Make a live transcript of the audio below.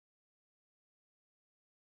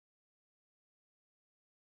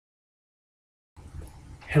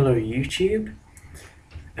Hello YouTube,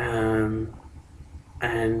 and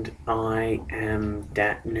I am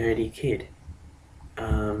that nerdy kid.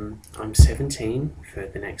 I'm 17 for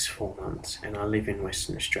the next 4 months and I live in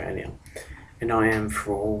Western Australia, and I am,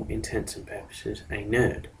 for all intents and purposes, a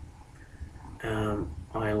nerd.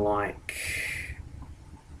 I like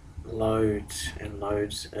loads and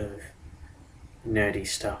loads of nerdy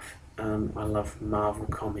stuff. I love Marvel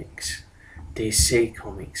Comics, DC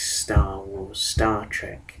Comics, Star Wars, Star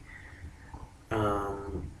Trek,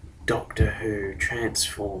 Doctor Who,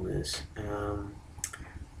 Transformers,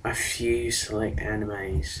 a few select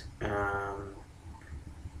animes,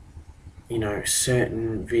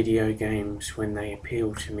 certain video games when they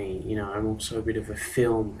appeal to me. I'm also a bit of a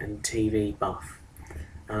film and TV buff.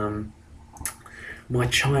 My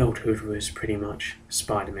childhood was pretty much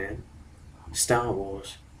Spider-Man, Star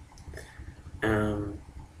Wars,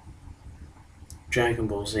 Dragon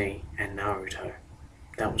Ball Z, and Naruto.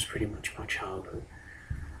 That was pretty much my childhood.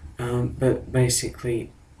 But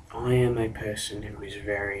basically, I am a person who is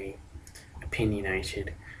very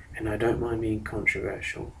opinionated, and I don't mind being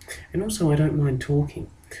controversial, and also I don't mind talking.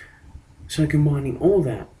 So combining all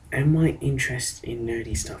that and my interest in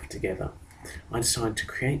nerdy stuff together, I decided to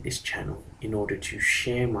create this channel in order to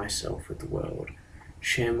share myself with the world,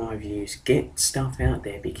 share my views, get stuff out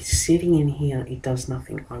there, because sitting in here, it does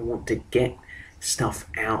nothing. I want to get stuff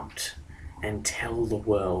out and tell the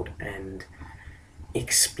world and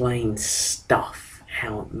explain stuff,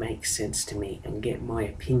 how it makes sense to me, and get my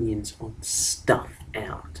opinions on stuff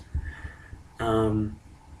out.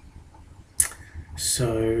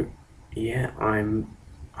 So yeah, I'm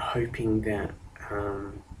hoping that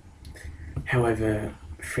however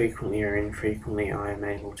frequently or infrequently I am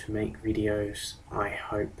able to make videos, I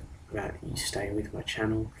hope that you stay with my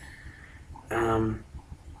channel.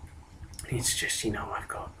 It's just, I've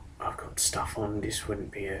got stuff on. This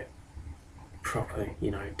wouldn't be a proper,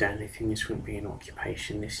 daily thing. This wouldn't be an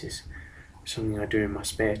occupation. This is something I do in my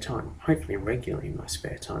spare time, hopefully regularly in my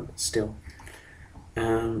spare time, but still.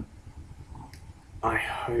 I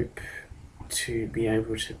hope to be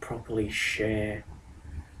able to properly share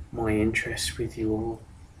my interests with you all.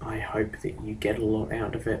 I hope that you get a lot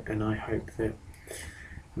out of it, and I hope that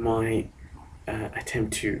my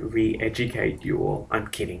attempt to re-educate you all, I'm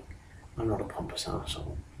kidding, I'm not a pompous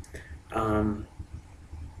arsehole. I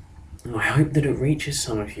hope that it reaches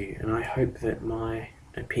some of you, and I hope that my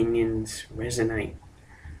opinions resonate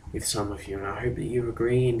with some of you, and I hope that you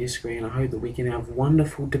agree and disagree, and I hope that we can have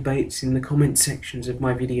wonderful debates in the comment sections of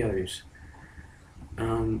my videos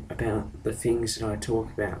about the things that I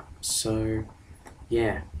talk about. So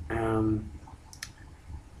yeah,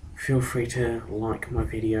 feel free to like my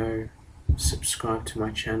video, subscribe to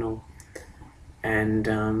my channel, and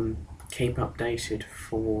keep updated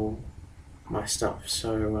for my stuff.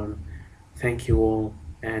 So thank you all,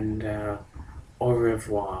 and au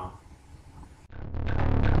revoir.